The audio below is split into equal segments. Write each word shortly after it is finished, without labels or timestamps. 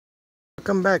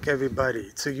Welcome back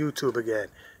everybody to YouTube again.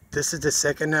 This is the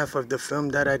second half of the film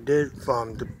that I did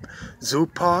from the zoo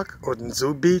park or the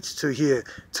zoo beach to here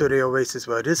to the oasis.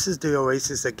 Well, this is the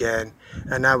oasis again,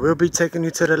 and I will be taking you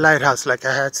to the lighthouse like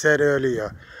I had said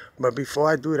earlier. But before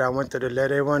I do that, I wanted to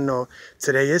let everyone know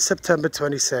today is September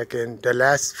 22nd, the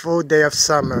last full day of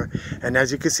summer. And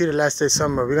as you can see, the last day of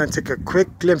summer, we're going to take a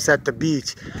quick glimpse at the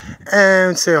beach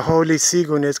and say holy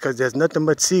seagullness, because there's nothing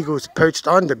but seagulls perched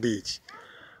on the beach.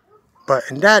 But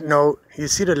in that note, you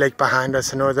see the lake behind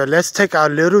us and all that. Let's take our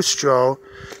little stroll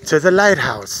to the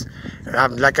lighthouse.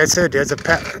 Like I said, there's a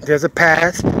path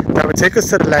that will take us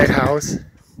to the lighthouse.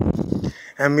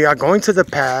 And we are going to the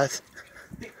path.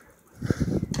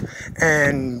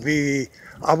 And we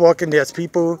are walking. There's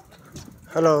people.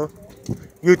 Hello.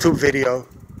 YouTube video.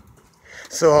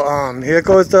 So here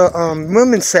goes the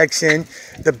women's section.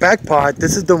 The back part.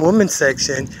 This is the women's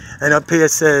section. And up here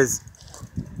it says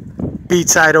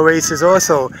Beachside Oasis.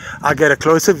 Also, I'll get a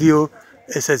closer view.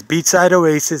 It says Beachside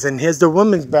Oasis, and here's the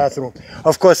women's bathroom.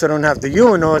 Of course, I don't have the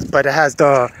urinals, but it has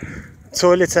the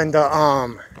toilets and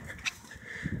the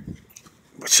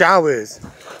showers.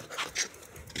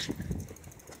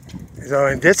 So,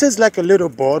 and this is like a little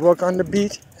boardwalk on the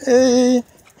beach. Hey,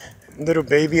 little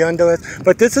baby under us.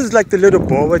 But this is like the little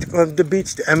boardwalk of the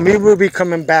beach, and we will be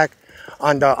coming back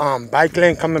on the bike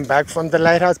lane, coming back from the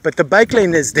lighthouse. But the bike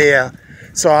lane is there.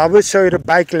 So I will show you the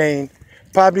bike lane,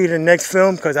 probably the next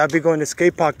film, because I'll be going to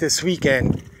skate park this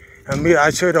weekend. And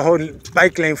I'll show you the whole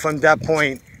bike lane from that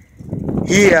point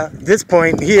here, this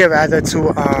point here rather,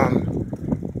 to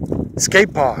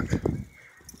skate park.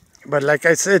 But like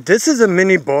I said, this is a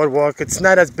mini boardwalk. It's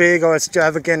not as big or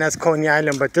extravagant as Coney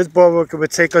Island, but this boardwalk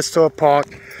would take us to a park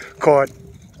called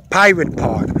Pirate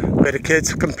Park, where the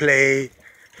kids can play.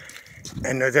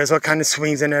 And there's all kind of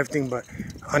swings and everything. But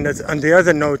on the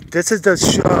other note, this is the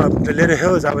shrub, the little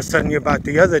hills I was telling you about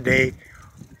the other day.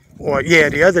 Or yeah,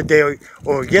 the other day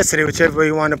or yesterday, whichever way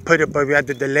you want to put it. But we had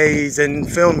the delays and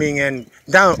filming and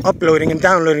uploading and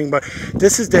downloading. But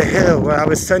this is the hill where I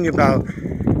was telling you about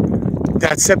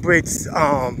that separates,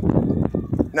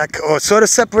 or sort of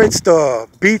separates the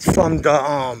beach from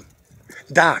the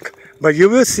dock. But you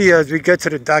will see as we get to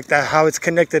the dock that how it's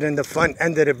connected in the front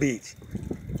end of the beach.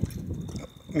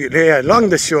 Yeah, along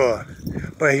the shore.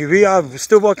 But we are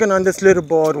still walking on this little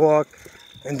boardwalk,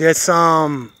 and there's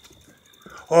some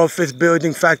office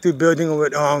building, factory building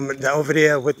with over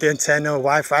there with the antenna,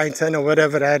 Wi-Fi antenna,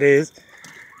 whatever that is.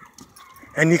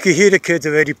 And you can hear the kids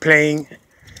already playing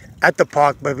at the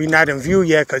park, but we're not in view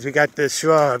yet because we got the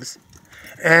shrubs.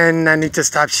 And I need to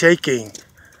stop shaking.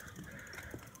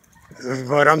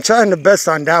 But I'm trying the best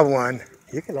on that one.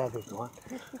 You can have this one.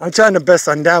 I'm trying the best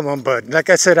on that one, but like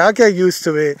I said, I'll get used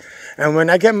to it. And when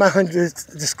I get my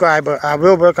 100th subscriber, I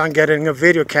will work on getting a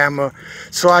video camera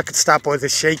so I could stop all the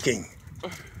shaking.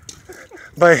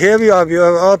 But here we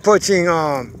are approaching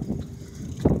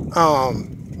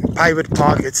Pirate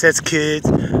Park. It says kids.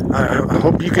 I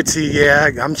hope you could see. Yeah,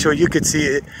 I'm sure you could see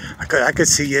it. I could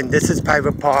see it. And this is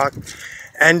Pirate Park,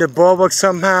 and the boardwalk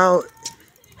somehow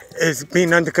is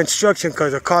being under construction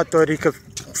because a car thought he could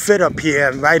fit up here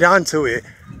and right onto it.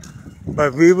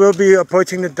 But we will be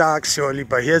approaching the dock shortly.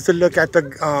 But here's a look at the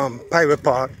Pirate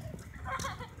Park.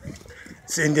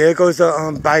 See, and there goes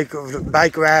the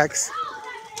bike racks,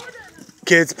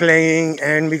 kids playing,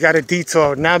 and we got a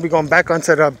detour. Now we're going back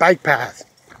onto the bike path.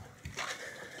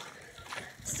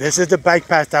 This is the bike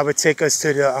path that would take us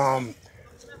to the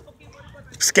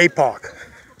skate park.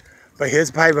 But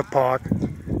here's Pirate Park,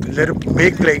 a little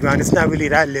big playground. It's not really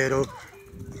that little.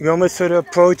 We almost to the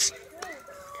approach.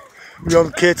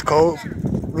 Kids Cove.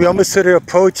 We almost to the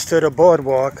approach to the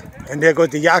boardwalk, and there goes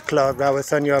the yacht club that I was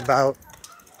telling you about.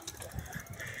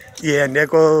 Yeah, and there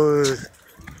goes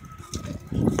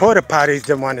porta potties.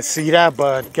 Didn't want to see that,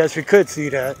 but guess we could see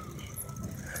that.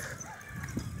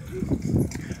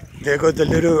 There goes the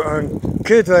little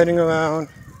kids riding around.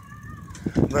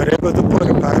 But there goes the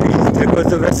porta potties. There goes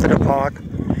the rest of the park.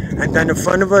 And then in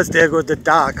front of us, there goes the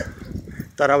dock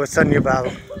that I was telling you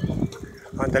about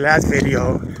on the last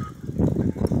video.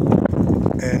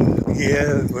 And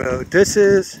yeah, well, this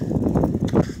is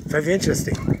very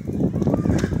interesting.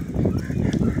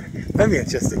 Very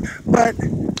interesting. But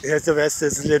there's the rest.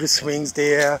 There's little swings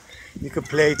there. You could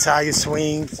play tire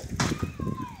swings.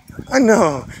 I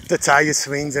know the tire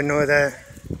swings and all that.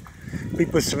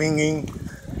 People swinging.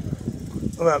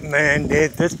 Well, man,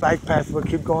 this bike path will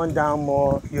keep going down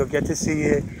more. You'll get to see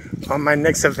it on my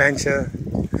next adventure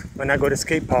when I go to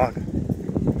skate park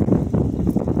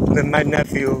with my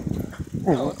nephew.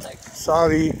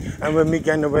 Sorry, and with me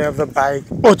getting away of the bike.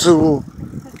 Or two.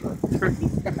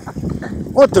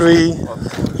 Or three.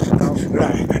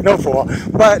 Right, no fall.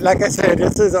 But like I said,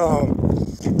 this is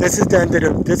the end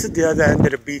of this is the other end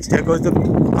of the beach. There goes the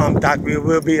dock we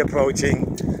will be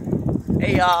approaching.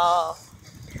 Hey y'all.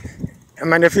 I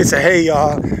mean, if you say, hey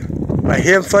y'all, right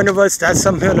here in front of us, that's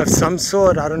some hill of some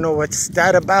sort. I don't know what's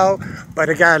that about, but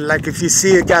it got, like, if you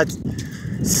see it got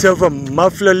silver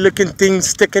muffler looking things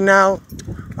sticking out.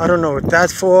 I don't know what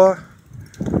that's for.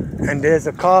 And there's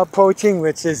a car approaching,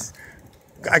 which is,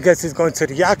 I guess it's going to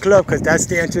the yacht club, because that's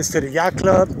the entrance to the yacht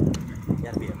club. You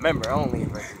gotta be a member only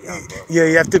for the yacht club. Yeah,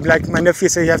 you have to, like my nephew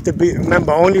said, you have to be a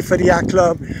member only for the yacht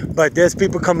club, but there's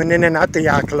people coming in and out the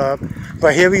yacht club.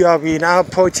 But here we are, we're now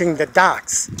approaching the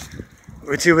docks,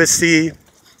 which you will see,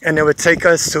 and it would take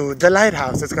us to the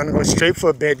lighthouse. It's gonna go straight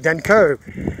for a bit, then curve.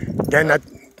 Then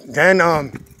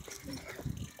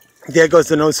there goes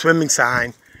the no swimming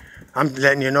sign. I'm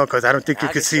letting you know because I don't think you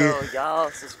can see it. Y'all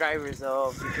subscribers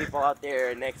of the people out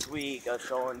there next week are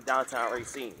showing downtown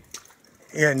Racine.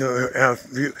 Yeah, no,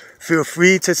 feel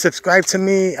free to subscribe to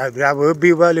me. I will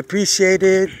be well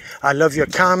appreciated. I love your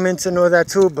comments and all that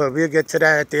too, but we'll get to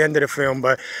that at the end of the film.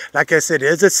 But like I said,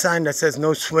 there's a sign that says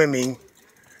no swimming,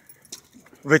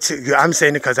 which I'm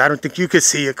saying it because I don't think you can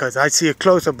see it because I see it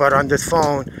closer, but on this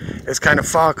phone, it's kind of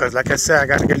far because, like I said, I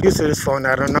got to get used to this phone.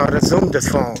 I don't know how to zoom this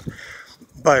phone.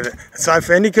 But sorry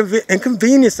for any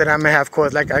inconvenience that I may have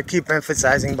caused, like I keep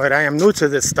emphasizing, but I am new to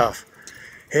this stuff.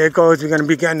 Here it goes. We're going to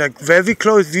be getting a very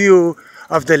close view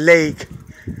of the lake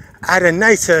at a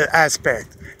nicer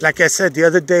aspect. Like I said, the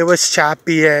other day was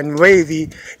choppy and wavy.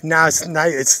 Now it's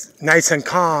nice and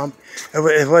calm.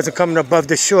 It wasn't coming above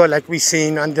the shore like we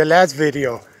seen on the last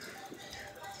video.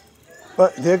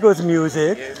 But there goes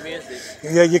music.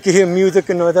 Yeah, you can hear music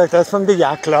and all that. That's from the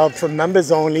yacht club, for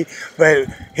members only. But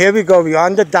here we go. We're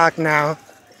on the dock now.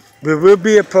 We will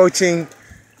be approaching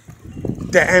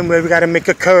the end where we got to make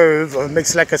a curve or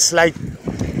makes like a slight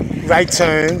right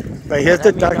turn. But here's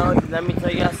the dock. Let me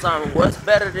tell you something. What's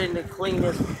better than the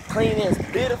cleanest,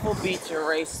 beautiful beach in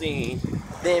Racine?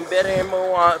 Then better in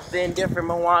Milwaukee, then different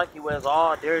Milwaukee where it's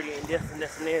all dirty and this and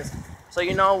this and this. So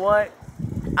you know what?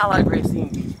 I like Racine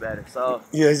Beach better. So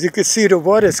yeah, as you can see, the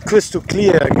water is crystal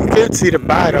clear. You could see the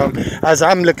bottom as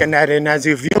I'm looking at it, and as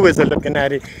your viewers are looking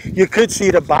at it, you could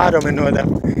see the bottom and all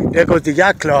that. There goes the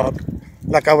yacht club,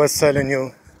 like I was telling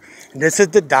you. This is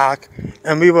the dock,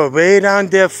 and we were way down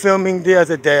there filming the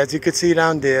other day, as you can see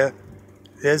down there.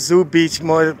 There's Zoo Beach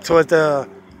more towards the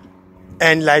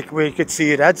end, like where you could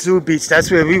see it. That's Zoo Beach. That's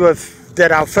where we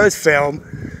did our first film.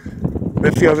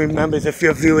 If you remember, if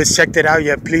your viewers checked it out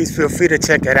yet, please feel free to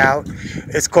check it out.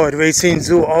 It's called Racine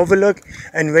Zoo Overlook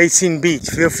and Racine Beach.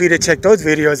 Feel free to check those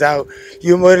videos out.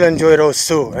 You will enjoy those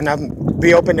too. And I'll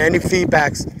be open to any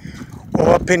feedbacks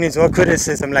or opinions or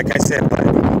criticism, like I said. But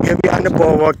here we are on the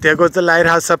boardwalk. There goes the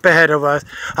lighthouse up ahead of us.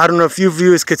 I don't know if you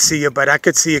viewers could see it, but I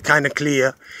could see it kind of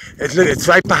clear. It's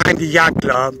right behind the yacht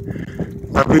club.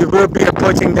 But we will be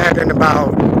approaching that in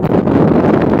about,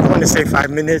 I want to say 5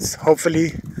 minutes,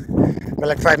 hopefully. But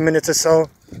like 5 minutes or so,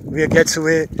 we'll get to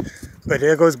it. But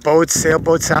there goes boats,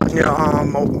 sailboats out in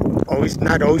the,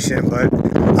 not ocean, but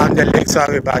on the lake,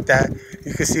 sorry about that.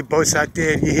 You can see boats out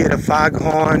there. You hear the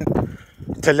foghorn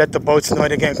to let the boats know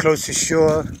they're getting close to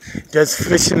shore. There's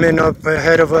fishermen up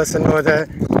ahead of us and all that.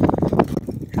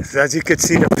 So as you can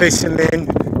see, the fishermen,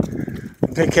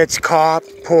 they catch carp,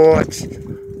 porch,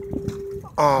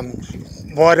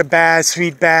 water bass,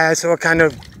 sweet bass, all kind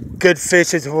of good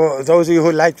fish. Those of you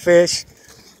who like fish,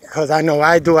 because I know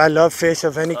I do. I love fish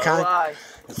of any kind.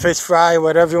 Fish fry,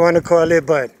 whatever you want to call it.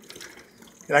 But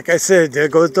like I said, there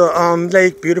goes the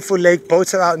lake, beautiful lake.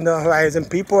 Boats are out in the horizon.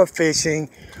 People are fishing.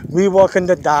 We walking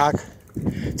the dock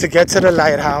to get to the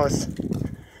lighthouse.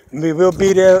 We will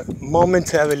be there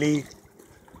momentarily.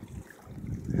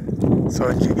 So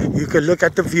you can look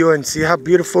at the view and see how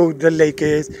beautiful the lake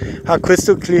is, how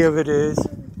crystal clear it is.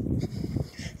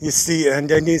 You see, and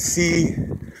then you see,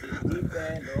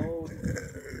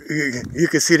 you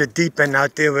can see the deep end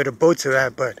out there where the boats are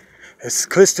at, but it's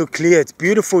crystal clear. It's a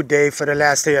beautiful day for the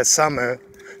last day of summer.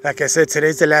 Like I said,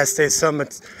 today's the last day of summer.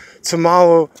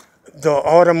 Tomorrow, the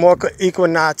autumn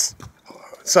equinox,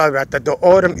 the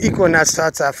autumn equinox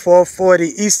starts at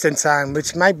 4:40 Eastern time,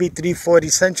 which might be 3:40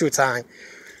 Central time,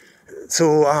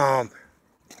 to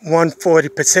 1:40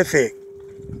 Pacific.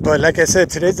 But like I said,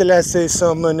 today's the last day of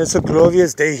summer, and it's a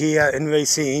glorious day here in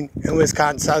Racine, in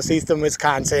Wisconsin, southeastern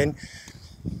Wisconsin.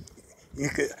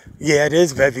 Yeah, it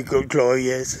is very good,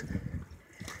 glorious.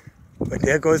 But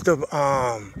there goes the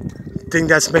thing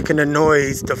that's making the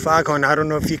noise, the foghorn. I don't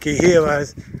know if you can hear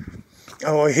us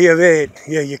or hear it.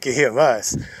 Yeah, you can hear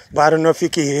us. But I don't know if you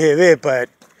can hear it, but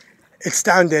it's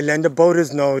down there letting the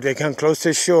boaters know they come close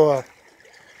to shore.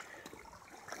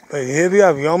 But here we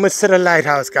are. We almost to the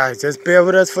lighthouse, guys. Just bear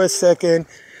with us for a second,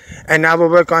 and I will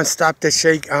work on stopping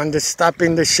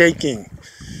the shaking.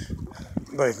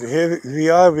 But here we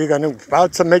are. We're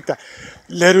about to make the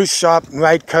little sharp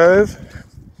right curve,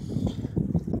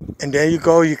 and there you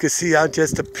go. You can see out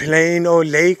just a plain old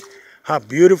lake. How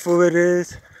beautiful it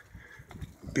is.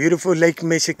 Beautiful Lake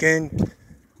Michigan.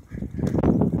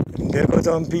 And there goes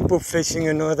on people fishing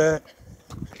and all that.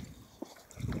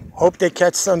 Hope they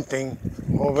catch something,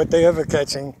 or what they ever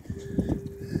catching.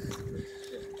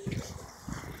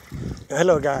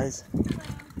 Hello, guys.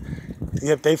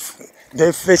 Yep,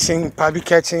 they're fishing, probably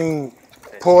catching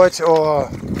porch or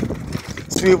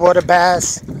sweetwater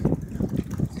bass.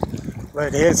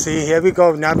 But here we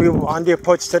go. Now we're on the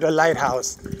approach to the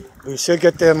lighthouse. We should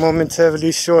get there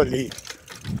momentarily shortly.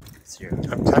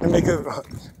 I'm trying to make it.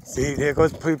 See, there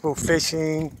goes people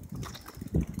fishing.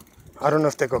 I don't know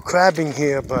if they go crabbing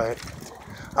here, but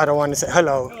I don't want to say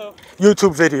hello.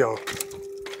 YouTube video.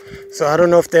 So I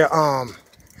don't know if they're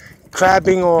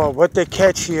crabbing or what they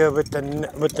catch here with the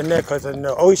net, because in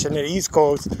the ocean, in the East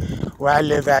Coast, where I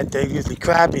live at, they're usually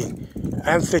crabbing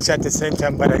and fish at the same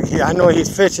time. But I know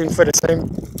he's fishing for the same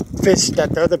fish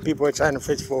that the other people are trying to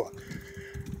fish for.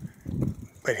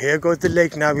 But here goes the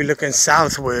lake. Now we're looking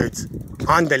southwards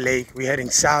on the lake. We're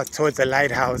heading south towards the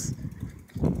lighthouse.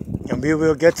 And we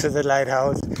will get to the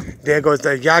lighthouse. There goes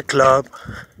the yacht club.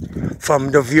 From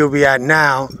the view we at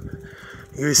now,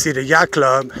 you see the yacht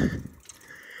club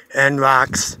and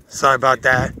rocks. Sorry about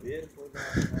that.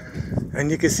 And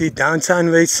you can see downtown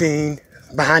Racine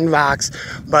behind rocks.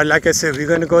 But like I said, we're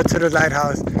going to go to the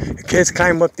lighthouse. The kids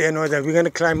climb up there and all that. We're going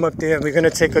to climb up there and we're going to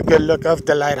take a good look of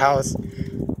the lighthouse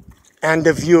and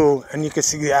the view. And you can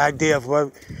see the idea of where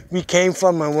we came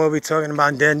from and what we're talking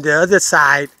about. Then the other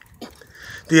side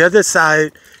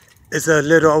is a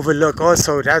little overlook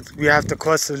also. That we have to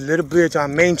cross a little bridge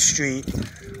on Main Street,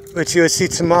 which you'll see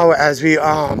tomorrow as we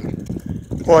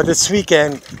or this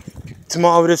weekend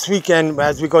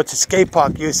as we go to skate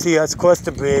park. You'll see us cross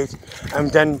the bridge,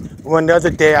 and then one other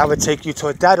day I would take you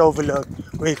toward that overlook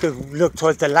where you could look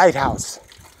towards the lighthouse.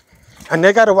 And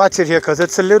they gotta watch it here because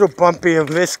it's a little bumpy and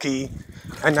risky,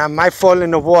 and I might fall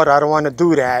in the water. I don't want to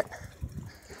do that.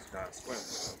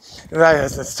 Right,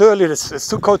 it's too early, it's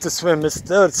too cold to swim. It's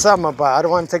still summer, but I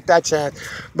don't want to take that chance.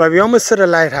 But we're almost to the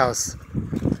lighthouse.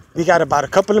 We got about a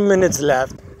couple of minutes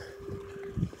left.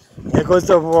 There goes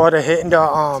the water hitting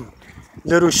the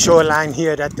little shoreline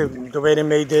here. That the way they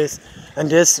made this. And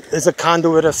this is a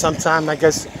conduit of some time. I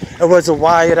guess it was a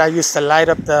wire that used to light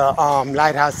up the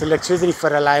lighthouse, electricity for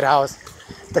the lighthouse.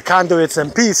 The conduit's in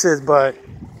pieces, but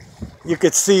you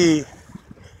could see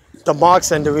the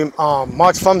marks and the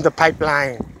marks from the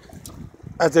pipeline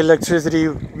as the electricity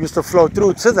used to flow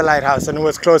through to the lighthouse, and it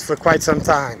was closed for quite some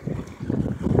time.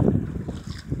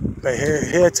 But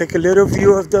here, take a little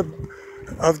view of the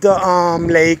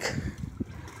lake.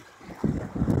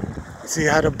 See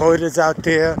how the boat is out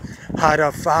there, how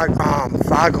the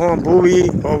foghorn buoy,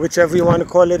 or whichever you want to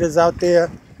call it, is out there.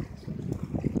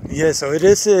 Yeah, so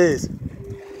this is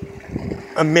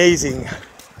amazing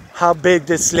how big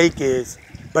this lake is.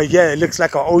 But yeah, it looks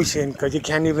like an ocean because you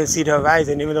can't even see the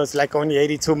horizon, even though it's like only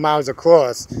 82 miles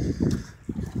across.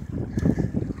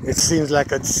 It seems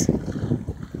like it's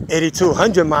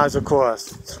 8,200 miles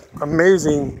across. It's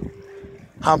amazing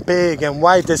how big and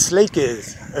wide this lake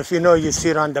is. If you know, you see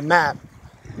it on the map.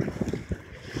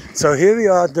 So here we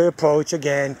are, the approach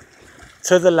again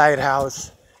to the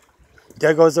lighthouse.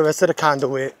 There goes the rest of the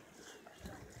conduit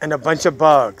and a bunch of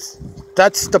bugs.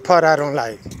 That's the part I don't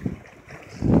like.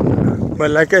 But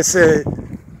like I said,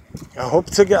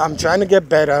 I'm trying to get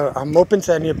better. I'm open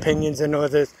to any opinions and all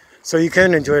this, so you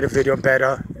can enjoy the video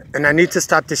better. And I need to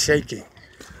stop the shaking.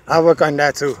 I'll work on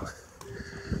that too.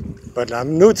 But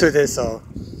I'm new to this, so.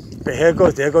 But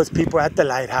there goes people at the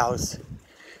lighthouse.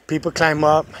 People climb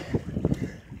up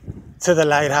to the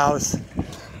lighthouse,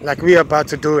 like we are about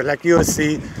to do it. Like you'll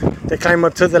see, they climb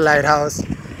up to the lighthouse,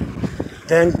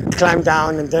 then climb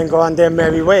down, and then go on their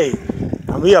merry way.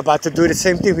 And we are about to do the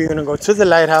same thing. We're going to go to the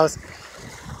lighthouse,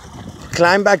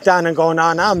 climb back down, and go on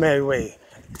our merry way.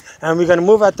 And we're going to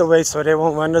move out the way so they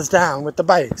won't run us down with the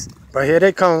bikes. But here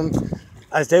they come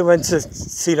as they went to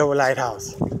see the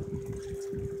lighthouse.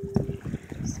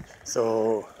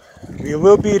 So we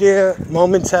will be there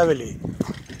momentarily.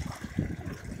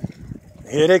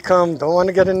 Here they come. Don't want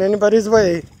to get in anybody's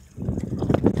way.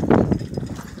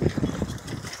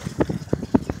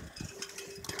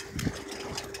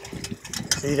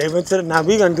 See, they went to now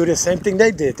we're going to do the same thing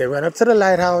they did. They went up to the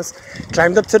lighthouse,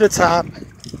 climbed up to the top,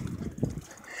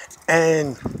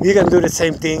 and we're going to do the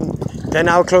same thing. Then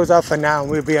I'll close out for now,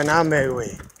 and we'll be on our merry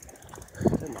way.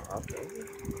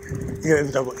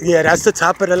 Yeah, that's the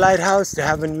top of the lighthouse. They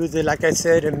haven't used it, like I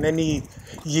said, in many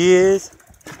years.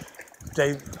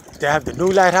 They they have the new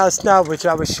lighthouse now, which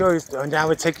I will show you, and I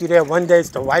will take you there one day. It's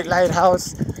the white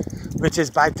lighthouse, which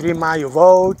is by 3 Mile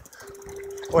Road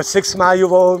or 6 Mile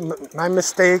Road, my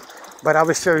mistake. But I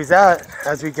will show you that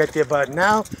as we get there. But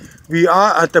now we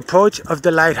are at the approach of the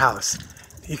lighthouse.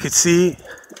 You can see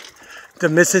the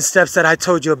missing steps that I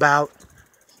told you about,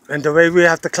 and the way we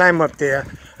have to climb up there,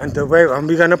 and the way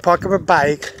we're gonna park our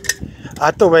bike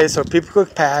out the way so people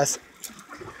could pass.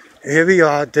 Here we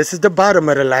are. This is the bottom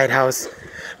of the lighthouse.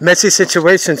 Messy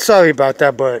situation. Sorry about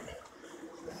that, but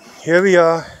here we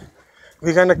are.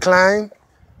 We're gonna climb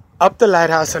up the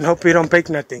lighthouse and hope we don't break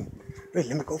nothing. Wait,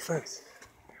 let me go first.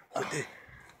 Okay.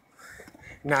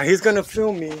 Now he's gonna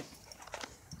film me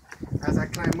as I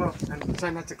climb up and try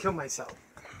not to kill myself.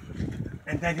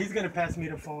 And then he's gonna pass me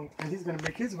the phone and he's gonna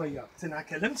make his way up to not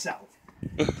kill himself.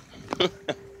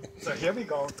 So here we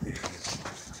go.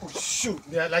 Oh shoot!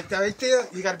 Yeah, like that right there.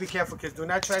 You gotta be careful, kids. Do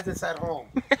not try this at home,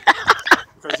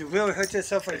 because you will hurt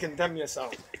yourself and condemn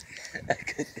yourself.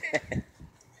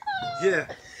 Yeah.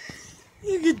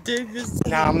 You condemn yourself.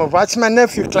 Now I'm gonna watch my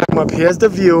nephew climb up. Here's the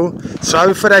view.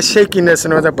 Sorry for that shakiness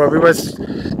and all that, but we was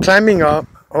climbing up.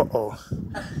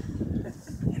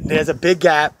 There's a big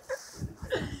gap,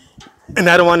 and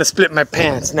I don't want to split my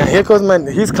pants. Now here goes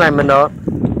he's climbing up.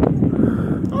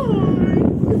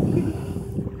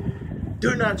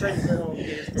 Do not try this at home,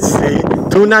 kids. See,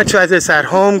 do not try this at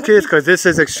home, kids, because this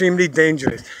is extremely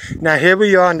dangerous. Now here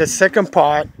we are on the second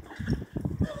part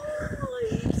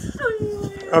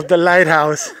of the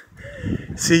lighthouse.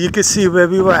 See, you can see where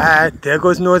we were at. There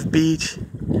goes North Beach.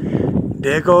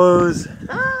 There goes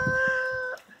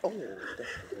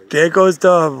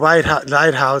the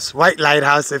white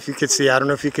lighthouse, if you can see. I don't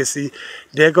know if you can see.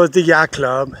 There goes the yacht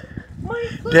club.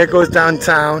 There goes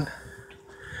downtown.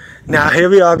 Now here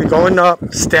we are, we're going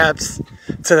up steps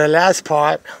to the last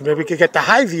part where we can get the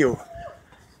high view.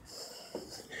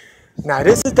 Now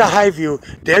this is the high view.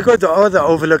 There goes the other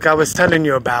overlook I was telling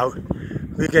you about.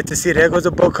 We get to see, there goes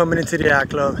a boat coming into the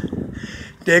yacht club.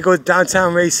 There goes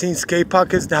downtown Racine. Skate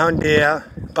park is down there,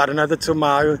 about another 2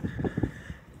 miles.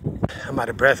 I'm out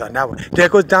of breath on that one. There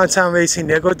goes downtown Racine.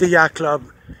 There goes the yacht club.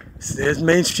 There's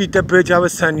Main Street, the bridge I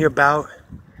was telling you about.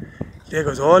 There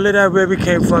goes all of that where we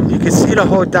came from. You can see the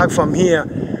whole dock from here,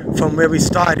 from where we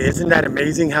started. Isn't that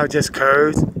amazing how it just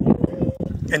curves?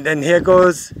 And then here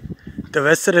goes the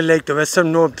rest of the lake, the rest of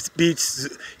North Beach.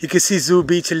 You can see Zoo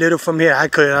Beach a little from here. I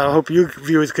hope you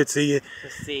viewers could see it.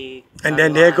 And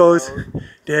then there goes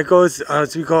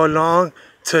as we go along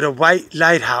to the white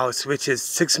lighthouse, which is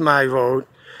 6 Mile Road.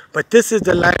 But this is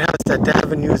the lighthouse that they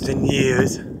haven't used in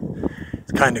years.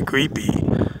 It's kind of creepy.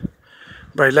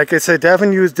 But like I said, they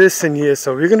haven't used this in years,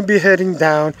 so we're going to be heading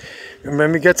down. And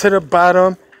when we get to the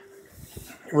bottom,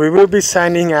 we will be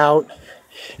signing out.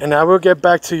 And I will get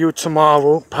back to you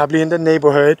tomorrow, probably in the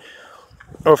neighborhood,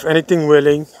 or if anything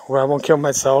willing, where I won't kill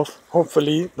myself.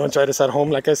 Hopefully, don't try this at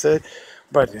home, like I said.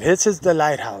 But this is the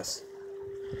lighthouse.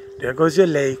 There goes your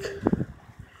lake.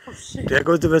 There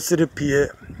goes the rest of the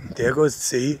pier. There goes the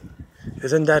sea.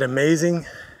 Isn't that amazing?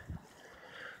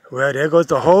 Well, there goes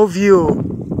the whole view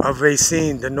of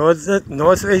Racine, the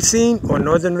North Racine or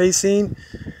Northern Racine,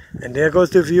 and there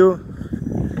goes the view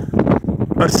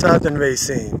of Southern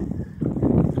Racine.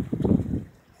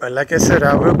 But like I said,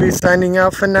 I will be signing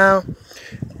out for now.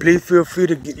 Please feel free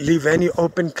to leave any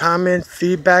open comments,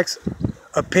 feedbacks,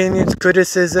 opinions,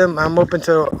 criticism. I'm open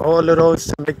to all of those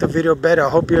to make the video better. I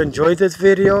hope you enjoyed this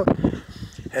video,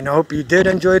 and I hope you did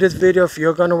enjoy this video. If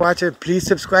you're going to watch it, please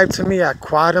subscribe to me at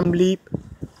Quantum Leap.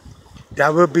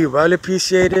 That would be well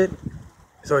appreciated.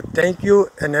 So thank you,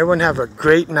 and everyone have a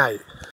great night.